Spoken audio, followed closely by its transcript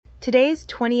Today's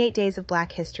 28 Days of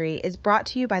Black History is brought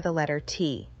to you by the letter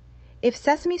T. If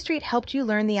Sesame Street helped you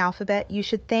learn the alphabet, you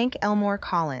should thank Elmore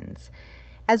Collins.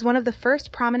 As one of the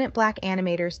first prominent black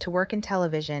animators to work in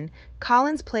television,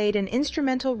 Collins played an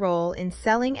instrumental role in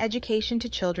selling education to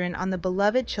children on the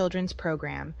beloved children's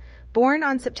program. Born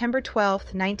on September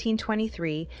 12,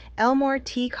 1923, Elmore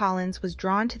T. Collins was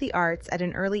drawn to the arts at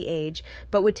an early age,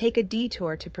 but would take a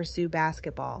detour to pursue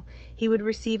basketball. He would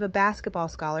receive a basketball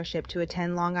scholarship to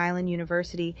attend Long Island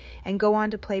University and go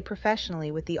on to play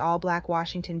professionally with the all-black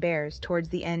Washington Bears towards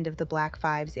the end of the Black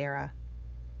Fives era.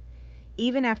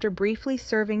 Even after briefly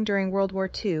serving during World War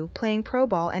II, playing pro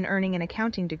ball and earning an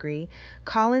accounting degree,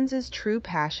 Collins's true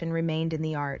passion remained in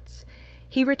the arts.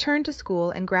 He returned to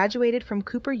school and graduated from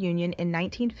Cooper Union in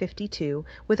 1952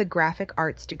 with a graphic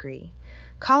arts degree.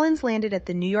 Collins landed at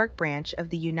the New York branch of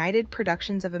the United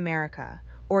Productions of America,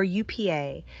 or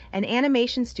UPA, an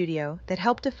animation studio that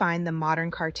helped define the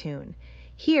modern cartoon.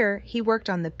 Here, he worked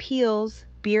on the Peel's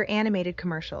beer animated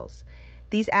commercials.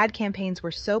 These ad campaigns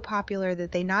were so popular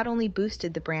that they not only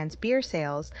boosted the brand's beer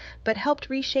sales, but helped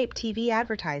reshape TV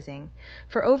advertising.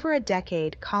 For over a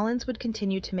decade, Collins would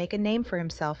continue to make a name for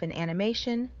himself in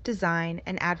animation, design,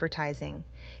 and advertising.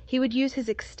 He would use his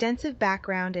extensive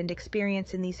background and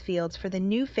experience in these fields for the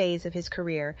new phase of his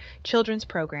career, children's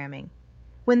programming.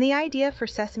 When the idea for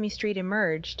Sesame Street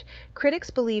emerged, critics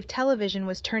believed television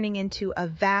was turning into a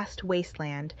vast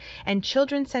wasteland, and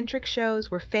children-centric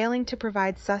shows were failing to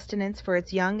provide sustenance for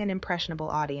its young and impressionable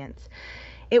audience.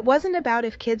 It wasn't about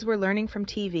if kids were learning from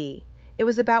TV. It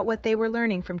was about what they were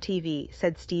learning from TV,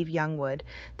 said Steve Youngwood,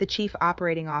 the chief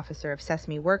operating officer of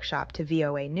Sesame Workshop, to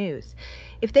VOA News.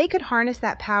 If they could harness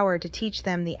that power to teach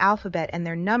them the alphabet and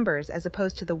their numbers as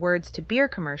opposed to the words to beer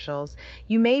commercials,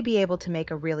 you may be able to make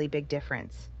a really big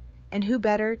difference. And who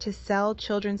better to sell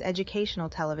children's educational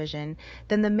television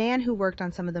than the man who worked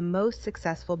on some of the most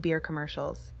successful beer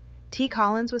commercials? T.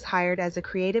 Collins was hired as a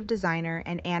creative designer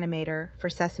and animator for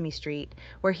Sesame Street,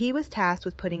 where he was tasked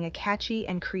with putting a catchy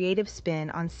and creative spin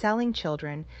on selling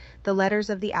children the letters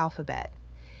of the alphabet.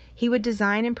 He would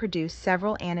design and produce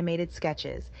several animated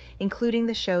sketches, including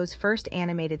the show's first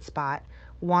animated spot,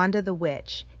 Wanda the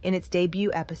Witch, in its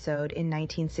debut episode in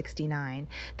 1969.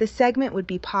 The segment would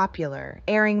be popular,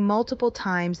 airing multiple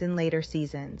times in later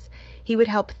seasons. He would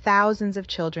help thousands of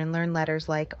children learn letters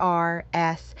like R,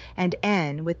 S, and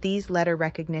N with these letter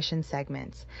recognition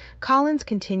segments. Collins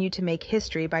continued to make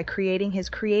history by creating his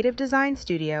creative design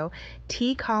studio,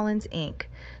 T. Collins Inc.,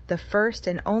 the first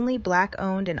and only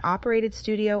black-owned and operated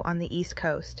studio on the East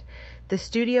Coast. The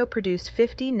studio produced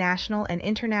 50 national and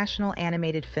international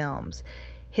animated films.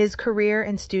 His career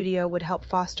and studio would help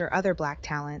foster other black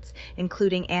talents,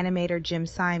 including animator Jim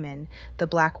Simon, the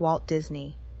Black Walt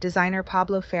Disney. Designer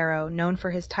Pablo Ferro, known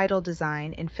for his title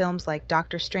design in films like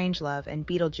Dr. Strangelove and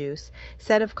Beetlejuice,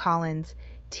 said of Collins,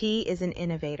 "T is an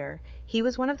innovator. He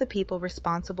was one of the people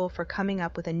responsible for coming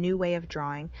up with a new way of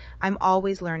drawing. I'm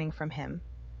always learning from him."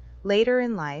 Later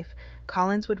in life,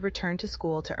 Collins would return to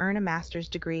school to earn a master's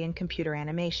degree in computer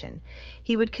animation.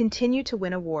 He would continue to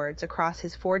win awards across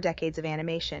his 4 decades of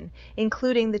animation,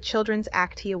 including the Children's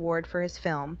Actie Award for his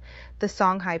film, The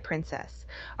Songhai Princess,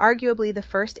 arguably the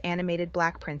first animated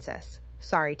black princess.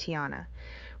 Sorry, Tiana.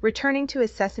 Returning to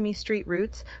his Sesame Street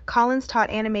roots, Collins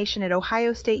taught animation at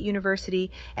Ohio State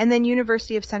University and then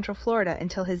University of Central Florida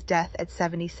until his death at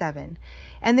 77.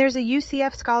 And there's a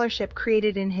UCF scholarship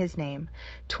created in his name.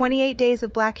 28 Days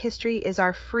of Black History is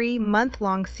our free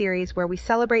month-long series where we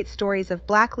celebrate stories of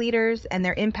black leaders and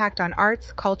their impact on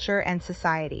arts, culture, and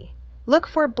society. Look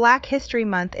for Black History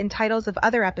Month in titles of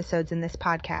other episodes in this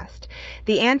podcast.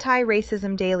 The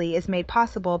Anti-Racism Daily is made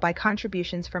possible by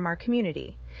contributions from our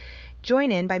community.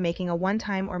 Join in by making a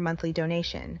one-time or monthly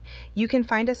donation. You can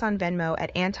find us on Venmo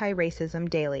at Anti-Racism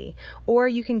Daily, or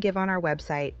you can give on our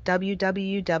website,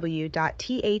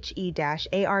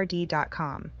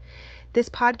 www.the-ard.com. This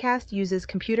podcast uses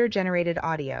computer-generated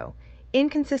audio.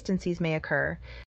 Inconsistencies may occur.